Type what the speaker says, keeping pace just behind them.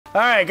All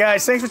right,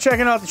 guys, thanks for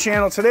checking out the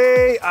channel.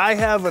 Today, I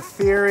have a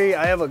theory,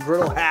 I have a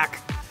griddle hack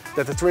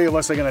that the three of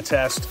us are gonna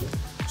test.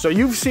 So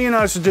you've seen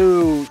us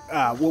do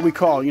what we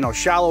call,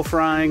 shallow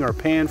frying or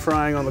pan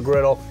frying on the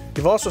griddle.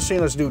 You've also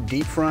seen us do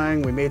deep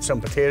frying. We made some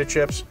potato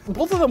chips.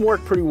 Both of them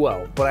work pretty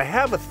well, but I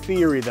have a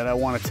theory that I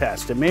want to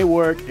test. It may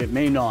work, it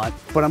may not,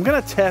 but I'm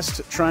gonna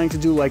test trying to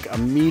do like a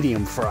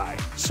medium fry.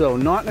 So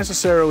not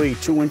necessarily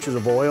 2 inches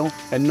of oil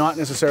and not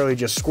necessarily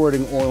just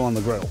squirting oil on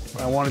the griddle.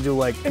 I want to do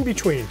like in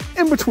between.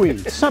 In between.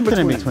 Something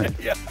in between.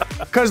 Yeah.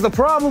 Because the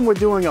problem with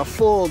doing a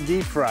full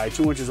deep fry,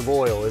 2 inches of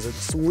oil, is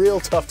it's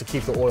real tough to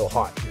keep the oil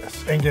hot.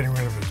 Yes, and getting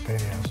rid of its pain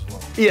ass as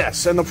well.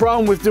 Yes, and the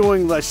problem with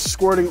doing like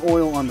squirting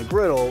oil on the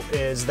griddle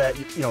is that,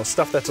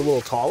 stuff that's a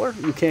little taller,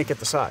 you can't get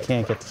the side.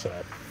 Can't get the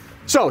side.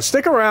 So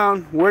stick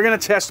around, we're gonna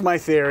test my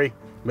theory.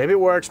 Maybe it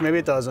works, maybe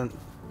it doesn't.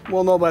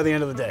 We'll know by the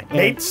end of the day.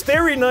 Nate's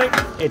theory night.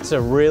 It's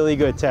a really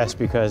good test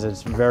because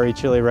it's very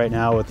chilly right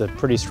now with a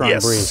pretty strong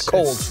breeze.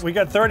 Cold. We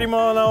got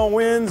 30-mile-an-hour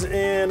winds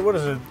and what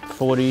is it?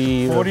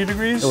 40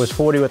 degrees? It was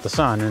 40 with the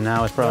sun and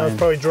now it's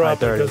probably,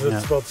 dropped 30, because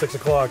it's about 6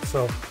 o'clock,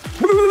 so.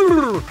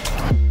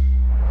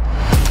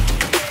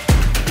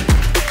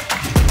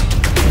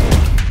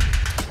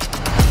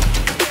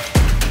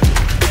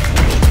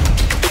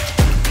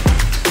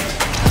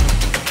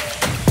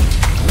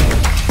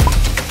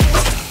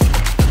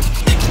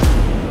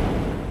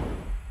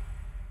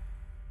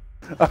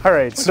 All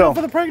right, so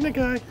for the pregnant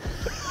guy.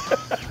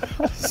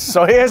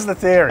 So here's the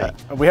theory.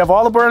 We have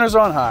all the burners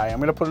on high. I'm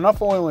gonna put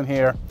enough oil in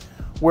here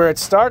where it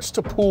starts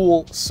to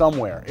pool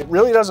somewhere. It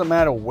really doesn't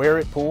matter where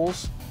it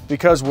pools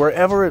because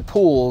wherever it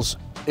pools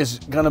is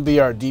gonna be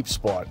our deep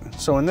spot.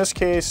 So in this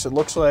case, it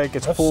looks like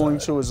it's pooling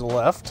to his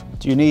left.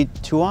 Do you need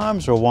 2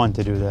 arms or 1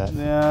 to do that?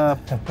 Yeah,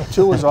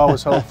 2 is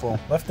always helpful.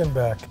 Left and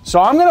back. So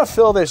I'm gonna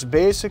fill this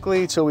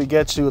basically till we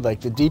get to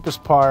like the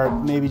deepest part,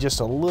 maybe just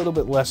a little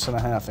bit less than a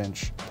 ½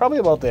 inch. Probably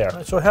about there.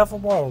 Right, so half a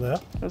bottle there.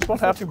 It's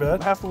about Not too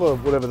bad. half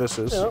of whatever this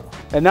is. Yeah.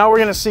 And now we're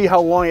gonna see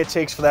how long it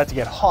takes for that to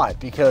get hot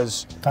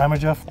because Timer,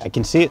 Jeff? I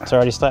can see it. It's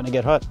already starting to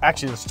get hot.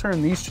 actually let's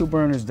turn these 2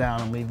 burners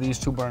down and leave these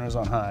 2 burners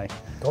on high.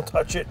 Don't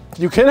touch it.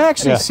 You can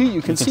actually Yeah. see,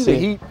 you can see the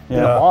heat in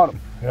the Yeah. bottom.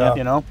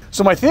 Yeah.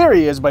 So my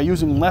theory is by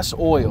using less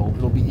oil,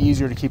 it'll be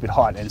easier to keep it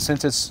hot. And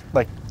since it's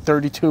like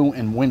 32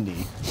 and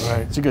windy, Right.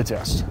 it's a good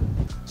test.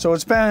 So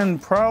it's been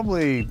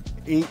probably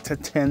 8 to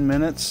 10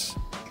 minutes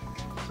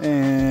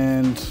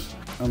and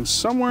I'm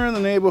somewhere in the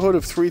neighborhood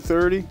of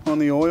 330 on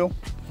the oil.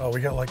 Oh, we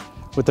got like,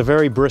 With a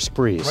very brisk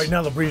breeze. right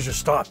now the breeze just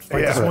stopped.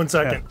 Like just 1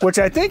 second. Which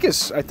I think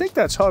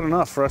that's hot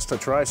enough for us to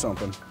try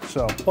something.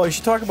 So Well, you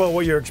should talk about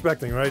what you're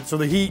expecting, right? So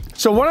the heat.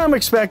 So what I'm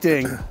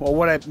expecting, well,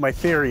 my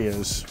theory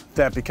is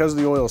that because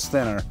the oil's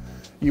thinner,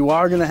 you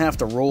are gonna have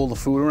to roll the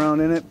food around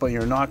in it, but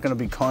you're not gonna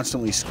be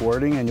constantly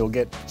squirting and you'll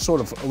get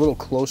sort of a little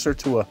closer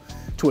to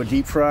a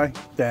deep fry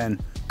than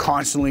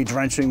constantly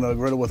drenching the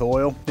griddle with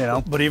oil,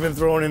 But even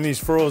throwing in these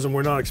frozen,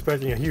 we're not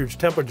expecting a huge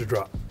temperature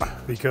drop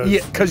because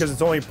Yeah, 'cause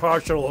it's only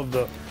partial of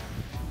the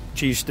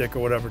cheese stick or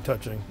whatever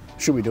touching.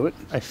 Should we do it?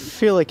 I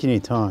feel like you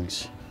need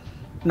tongs.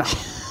 No.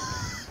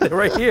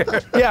 Right here.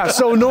 Yeah,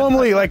 so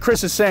normally, like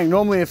Chris is saying,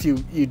 normally if you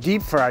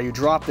deep fry, you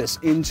drop this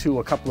into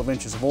a couple of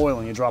inches of oil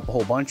and you drop a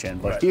whole bunch in.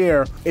 But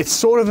here, it's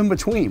sort of in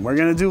between. We're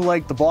gonna do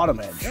like the bottom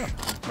edge,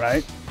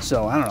 right?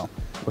 So I don't know.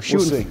 We're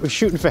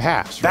shooting for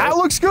halves, right? That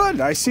looks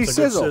good. I see It's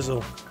a good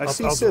sizzle. I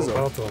see sizzle.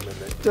 I'll throw them in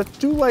there. Just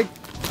do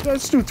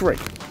let's do 3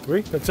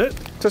 3? That's it?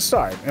 to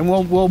start, and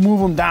we'll move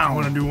them I down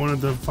want to do one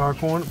at the far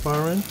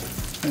end.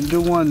 and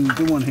do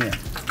one here.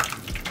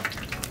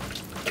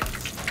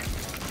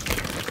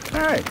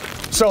 All right.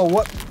 So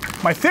what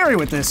my theory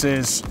with this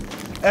is,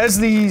 as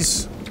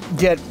these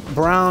get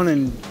brown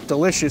and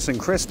delicious and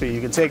crispy,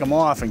 you can take them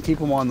off and keep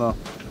them on the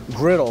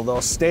griddle.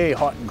 They'll stay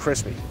hot and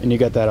crispy. And you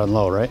got that on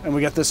low, right? And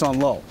we got this on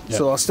low, Yeah.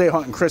 so they'll stay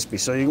hot and crispy.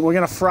 So we're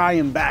gonna fry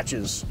in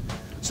batches.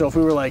 So if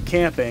we were like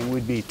camping,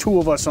 we'd be 2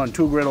 of us on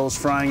 2 griddles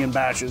frying in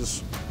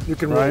batches. You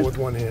can Right. roll with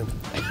one hand.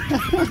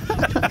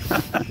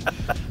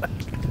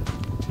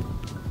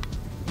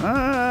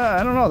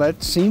 I don't know.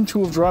 That seemed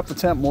to have dropped the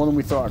temp more than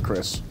we thought,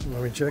 Chris.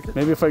 Let me check it.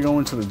 Maybe if I go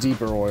into the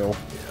deeper oil.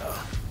 Yeah.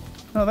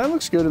 No, that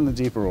looks good in the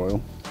deeper oil.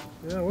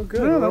 Yeah, we're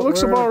good. Yeah, that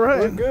looks about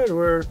right. We're good.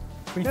 We're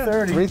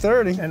 330.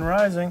 330. And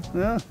rising.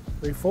 Yeah.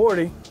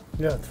 340.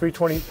 Yeah,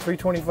 320,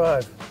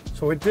 325.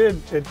 So it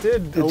did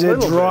a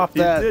little drop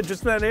bit. that. It did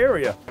just in that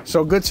area.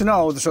 So good to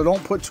know. So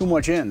don't put too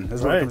much in,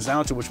 is what Right. it comes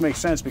down to, which makes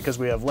sense because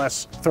we have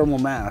less thermal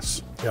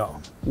mass Yeah.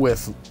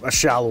 with a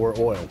shallower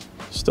oil.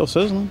 Still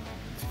sizzling.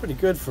 It's pretty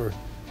good for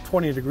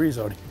 20 degrees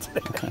out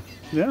here today.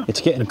 Yeah.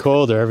 It's getting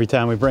colder every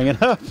time we bring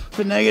it up.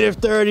 For negative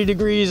 30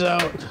 degrees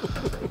out.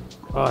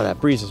 Oh, that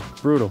breeze is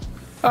brutal.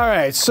 All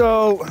right,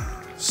 so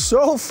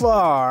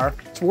far,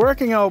 it's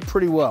working out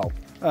pretty well.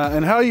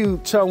 And how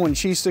you tell when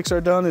cheese sticks are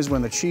done is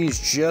when the cheese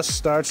just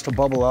starts to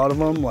bubble out of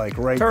them, like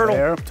right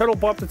there. Turtle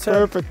pop the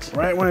temp. Perfect.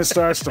 Right when it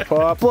starts to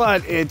pop.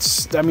 But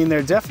I mean,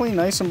 they're definitely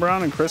nice and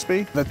brown and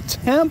crispy. The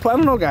temp, I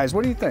don't know, guys,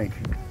 what do you think?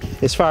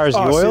 As far as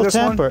the Oh, see oil this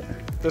temp, one? or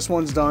This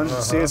one's done.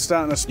 See, it's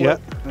starting to split.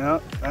 Yeah,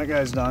 that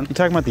guy's done. You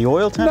talking about the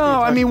oil temp?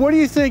 No, I mean, what do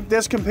you think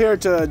this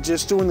compared to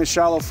just doing the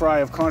shallow fry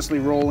of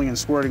constantly rolling and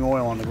squirting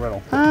oil on the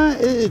griddle?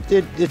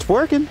 It's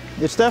working.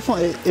 It's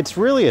definitely, it's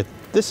really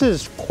this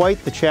is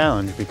quite the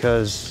challenge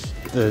because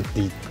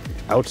the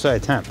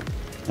outside temp.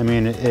 I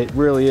mean, it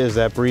really is,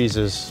 that breeze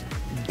has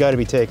got to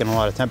be taking a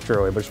lot of temperature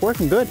away, but it's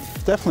working good.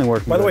 It's definitely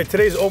working By the good. way,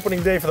 today's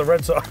opening day for the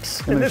Red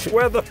Sox in this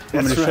weather.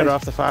 Want me to shut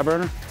off the fire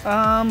burner?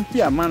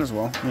 Yeah, might as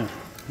well. Yeah.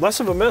 Less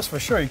of a mess for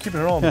sure. You're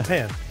keeping it all in the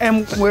pan.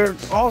 And we're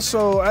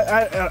also,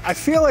 I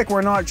feel like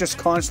we're not just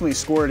constantly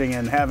squirting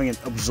and having it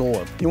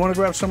absorb. You want to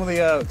grab some of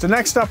the, so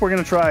next up we're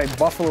going to try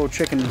buffalo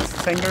chicken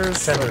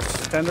fingers.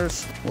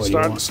 Tenders.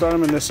 Start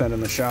them in this end, in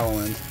the shallow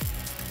end.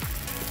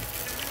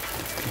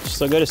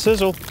 Still got a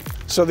sizzle.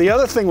 So the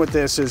other thing with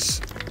this is,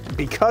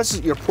 because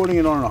you're putting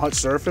it on a hot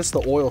surface,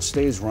 the oil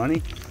stays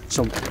runny,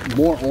 so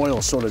more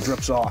oil sort of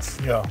drips off.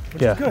 Yeah.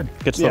 Which is good.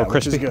 Gets a little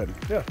crispy. Which is good.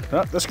 Yeah.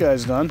 Oh, this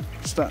guy's done.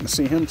 Starting to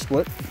see him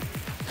split.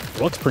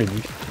 Looks pretty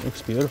neat.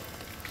 Looks beautiful.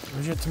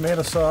 Where's your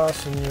tomato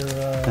sauce and your...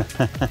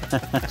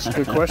 That's a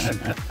good question.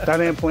 I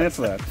didn't plan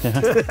for that.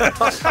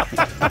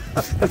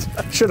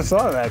 Should have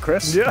thought of that,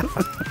 Chris. Yeah.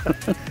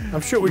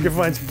 I'm sure we can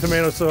find some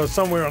tomato sauce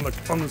somewhere on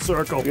the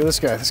circle. Look at this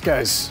guy. This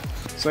guy's,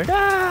 it's like,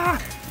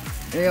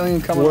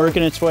 alien coming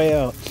Working its way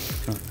out.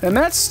 And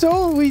that's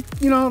still,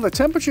 the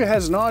temperature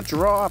has not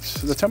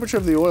dropped. The temperature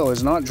of the oil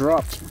has not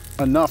dropped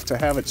enough to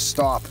have it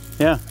stop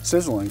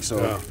sizzling.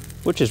 So,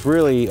 Which is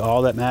really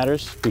all that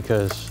matters,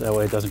 because that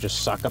way it doesn't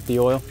just suck up the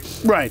oil.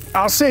 Right.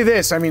 I'll say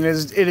this. I mean,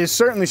 it is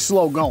certainly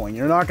slow going.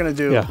 You're not going to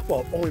do. Yeah.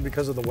 Well, only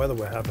because of the weather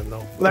we're having, though.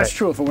 Well, that's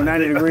true. If it were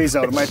 90 degrees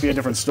out, it might be a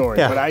different story.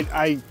 Yeah. But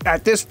I,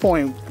 at this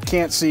point,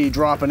 can't see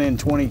dropping in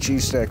 20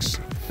 cheese sticks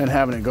and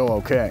having it go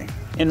okay.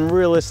 And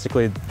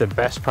realistically, the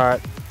best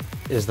part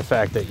is the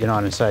fact that you're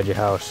not inside your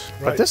house.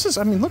 Right. But this is,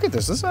 I mean, look at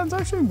this. This is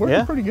actually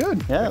working pretty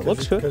good. Yeah, it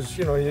looks good. Because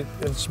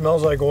it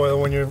smells like oil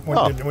when you're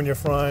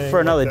frying. For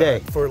another day.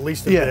 For at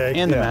least a day.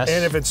 And the mess.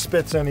 And if it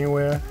spits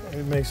anywhere,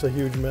 it makes a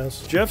huge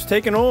mess. Jeff's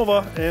taking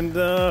over and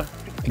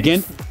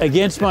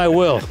Against my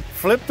will.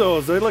 flip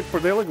those. They look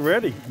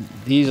ready.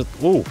 These,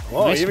 ooh,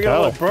 Oh, nice even color.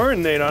 got a little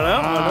burn, Nate, on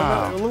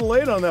that one. A little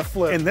late on that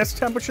flip. In this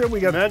temperature, we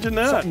got Imagine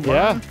that. something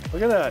Yeah. burning.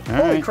 Look at that. All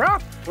Holy right.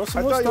 crap. Throw I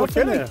some more thought you were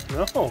stuff in kidding.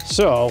 there. No.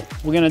 So,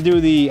 we're gonna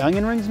do the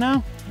onion rings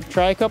now?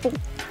 Try a couple?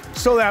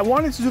 So I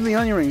wanted to do the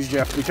onion rings,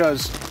 Jeff,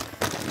 because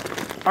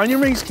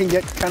onion rings can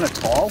get kind of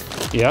tall.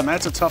 Yeah. And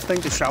that's a tough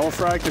thing to shallow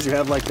fry because you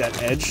have like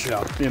that edge,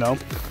 Oh, know.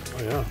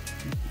 yeah.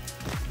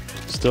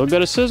 Still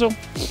got a sizzle.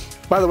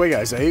 By the way,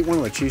 guys, I ate one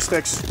of the cheese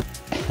sticks.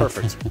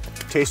 Perfect.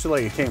 Tasted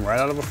like it came right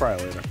out of a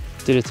fry-o-lator.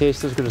 Did it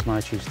taste as good as my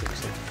cheese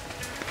sticks?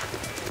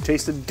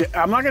 Tasted,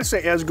 I'm not gonna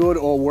say as good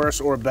or worse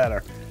or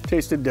better.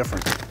 Tasted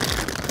different.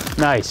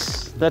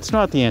 Nice. That's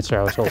not the answer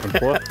I was hoping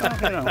for.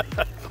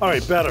 All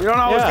right, better. You don't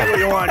always get what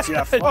you want,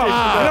 Jeff. You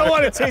know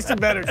what? It tasted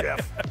better,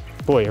 Jeff.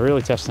 Boy, you're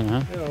really testing,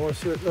 huh? Yeah, I want to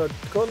see it.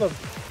 Go in the...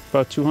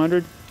 About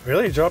 200?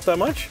 Really? You dropped that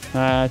much?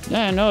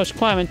 Yeah, no, it's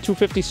climbing.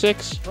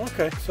 256.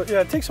 Okay. So,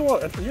 yeah, it takes a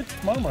while.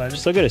 Mama,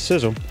 Still got a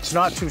sizzle. It's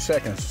not 2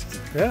 seconds.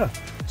 Yeah.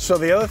 So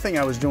the other thing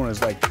I was doing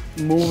is like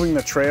moving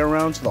the tray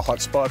around to the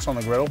hot spots on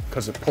the griddle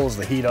because it pulls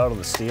the heat out of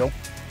the steel.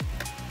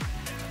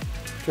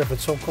 Jeff,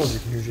 it's so cold you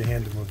can use your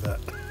hand to move that.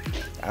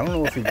 I don't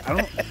know if you,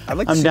 I'd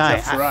like to I'm see dying.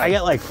 Jeff fry. I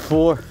got like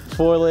four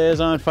layers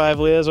on, 5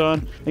 layers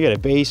on. I got a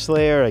base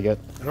layer. I got.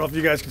 I don't know if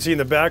you guys can see in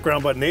the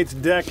background, but Nate's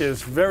deck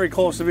is very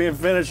close to being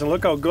finished, and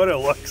look how good it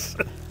looks.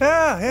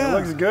 Yeah. It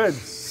looks good.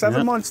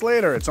 7 months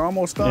later, it's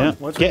almost done. Yeah.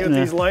 Once we get Getting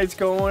there. these lights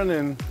going,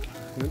 and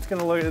it's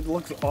gonna look, it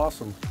looks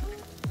awesome.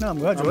 No, I'm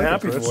glad you I'm like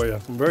happy it, Chris. for you.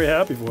 I'm very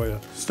happy for you.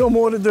 Still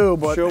more to do,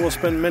 but Sure, we'll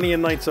spend many a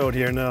nights out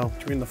here now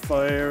between the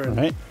fire and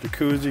Right.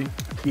 jacuzzi,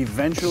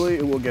 eventually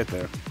it will get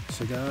there.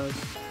 cigars.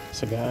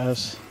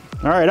 Cigars.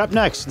 All right, up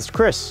next, it's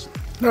Chris.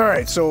 All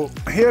right, so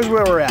here's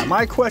where we're at.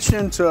 My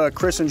question to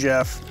Chris and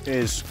Jeff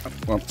is,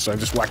 well, so I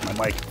just whacked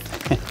my mic.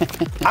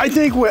 I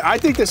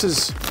think this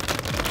is,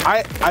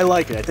 I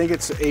like it. I think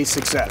it's a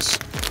success.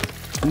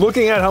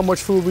 Looking at how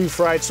much food we've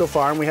fried so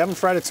far, and we haven't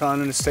fried a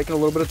ton, and it's taken a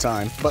little bit of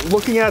time, but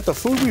looking at the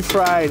food we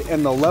fried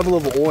and the level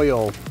of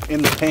oil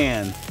in the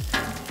pan,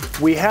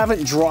 we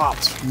haven't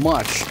dropped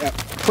much,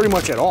 pretty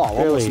much at all,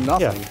 almost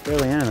nothing. Yeah,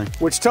 barely anything.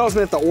 Which tells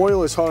me that the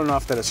oil is hot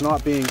enough that it's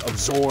not being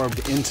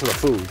absorbed into the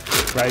food,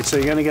 right? So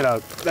you're gonna get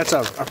that's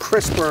a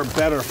crisper,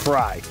 better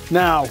fry.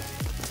 Now,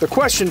 the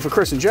question for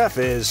Chris and Jeff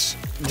is,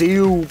 do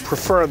you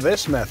prefer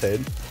this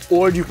method,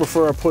 or do you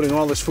prefer putting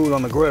all this food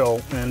on the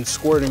griddle and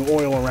squirting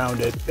oil around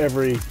it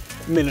every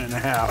minute and a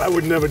half? I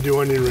would never do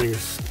onion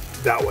rings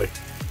that way.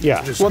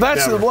 Yeah. Just Well,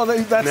 that's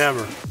never. that's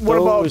Never. What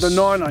about the Those-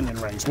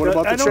 non-onion rings? What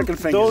about the chicken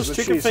fingers? Those the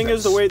chicken cheese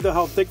fingers, sticks?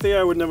 how thick they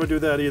are, I would never do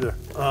that either.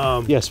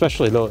 Yeah,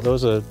 especially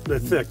those are. They're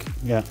thick,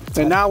 Yeah.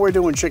 And now we're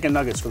doing chicken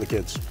nuggets for the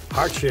kids.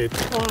 heart shaped.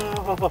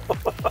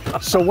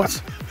 So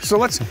let's give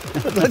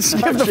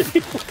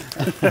the.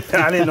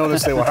 I didn't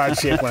notice they were heart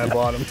shaped when I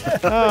bought them.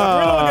 Griddle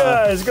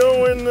guys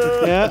going.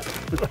 Yeah.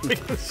 We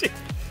can see.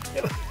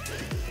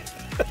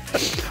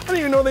 didn't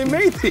even know they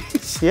made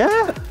these.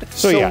 Yeah.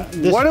 So yeah,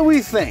 what do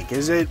we think?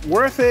 Is it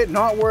worth it?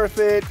 Not worth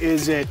it?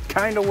 Is it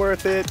kind of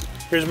worth it?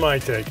 Here's my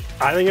take.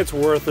 I think it's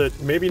worth it.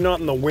 Maybe not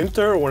in the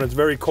winter when it's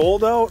very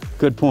cold out.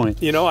 good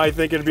point. You know, I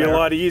think it'd be a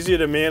lot easier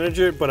to manage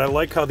it, but I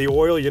like how the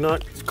oil, you're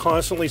not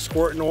constantly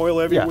squirting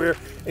oil everywhere,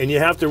 and you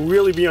have to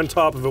really be on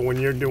top of it when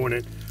you're doing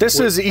it. This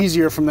is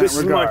easier from that This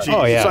is regard. much easier.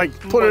 Oh, yeah. It's like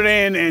put it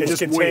in and It's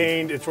just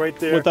contained, wait. it's right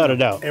there. Without a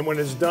doubt. And when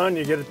it's done,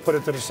 you get it, put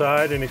it to the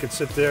side, and it can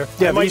sit there.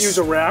 Yeah, I might these- use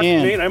a rack,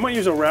 and- Nate. I might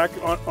use a rack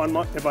on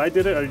my, if I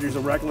did it, I'd use a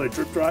rack and let it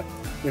drip dry,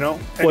 you know?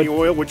 Any What-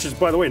 oil, which is,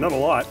 by the way, not a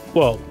lot.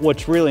 Well,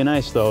 what's really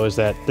nice though is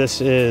that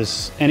this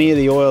is any of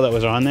the oil that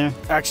was on there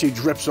Actually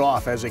drips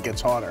off as it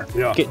gets hotter.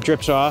 Yeah.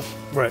 drips off,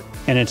 Right.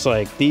 and it's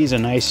like these are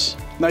nice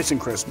Nice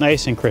and crisp.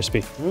 and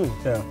crispy.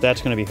 Yeah.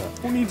 That's gonna be hot.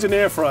 Who needs an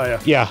air fryer?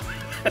 Yeah.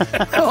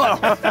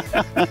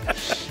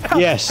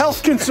 Yes.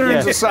 Health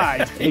concerns Yeah.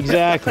 aside.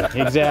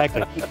 Exactly.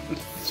 Exactly.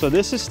 So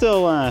this is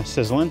still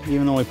sizzling,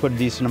 even though we put a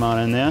decent amount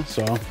in there.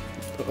 So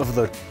Of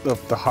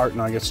the heart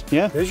nuggets.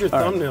 yeah. There's your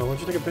thumbnail. Why don't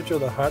you take a picture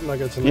of the hot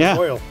nuggets in Yeah.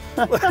 the oil?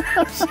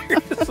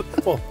 Seriously.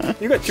 Well,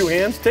 you got 2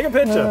 hands. Take a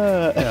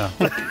picture.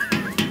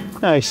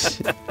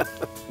 Nice.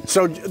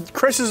 So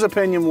Chris's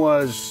opinion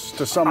was,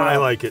 to sum it I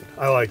up, like it.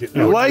 I like it.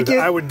 You like it?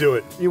 I would do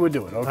it. you would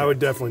do it. Okay. I would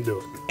definitely do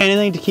it.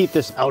 Anything to keep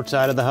this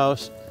outside of the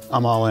house,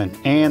 I'm all in.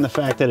 And the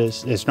fact that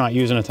it's not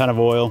using a ton of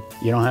oil,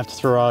 you don't have to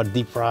throw out a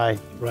deep fry,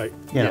 Right.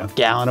 gallon of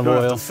You don't have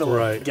oil. to fill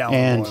Right. a gallon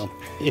And of oil.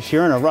 if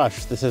you're in a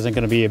rush, this isn't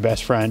going to be your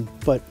best friend.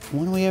 But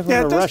when are we ever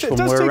Yeah, in a rush it when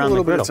does we're take a around the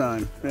little bit griddle? of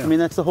time. Yeah. I mean,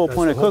 that's the whole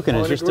point of cooking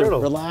is just to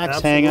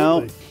relax, hang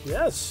out.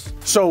 Yes.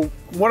 So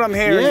what I'm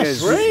hearing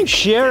Yes, is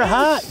share a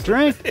hot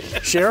drink.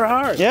 share a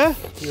heart. Yeah,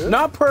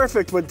 Not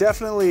perfect, but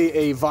definitely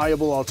a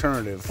viable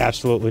alternative.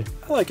 absolutely.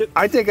 I like it.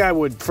 I think I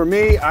would. For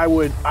me, I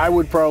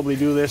would probably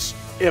do this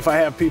if I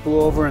have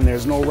people over and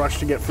there's no rush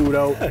to get food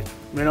out.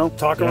 You know,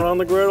 Talk around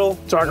the griddle.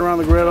 talk around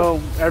the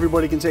griddle.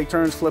 Everybody can take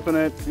turns flipping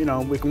it. You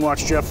know, we can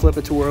watch Jeff flip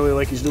it too early,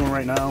 like he's doing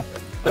right now.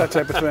 That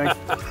type of thing.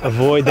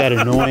 Avoid that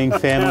annoying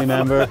family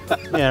member.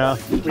 You know.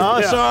 Oh,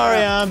 Yeah.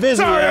 sorry, I'm busy.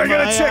 Sorry, I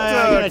gotta check I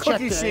the gotta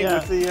cookie check sheet yeah.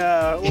 with the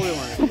oil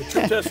in it. The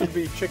true test would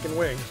be chicken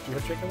wings. Do you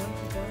have chicken wings?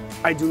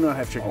 I do not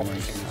have chicken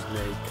wings.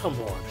 Come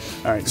on.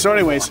 All right. So,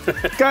 anyways,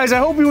 guys, I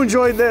hope you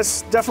enjoyed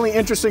this. Definitely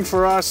interesting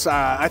for us.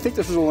 I think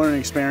this was a learning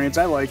experience.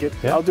 I like it.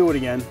 Yeah. I'll do it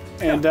again,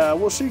 and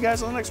we'll see you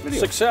guys in the next video.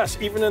 Success,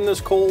 even in this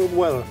cold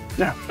weather.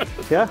 Yeah.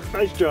 Yeah.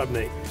 Nice job,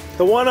 Nate.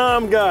 The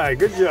one-armed guy.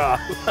 Good job.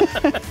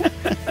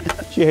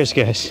 Cheers,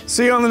 guys.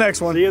 See you on the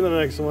next one. See you in the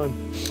next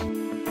one.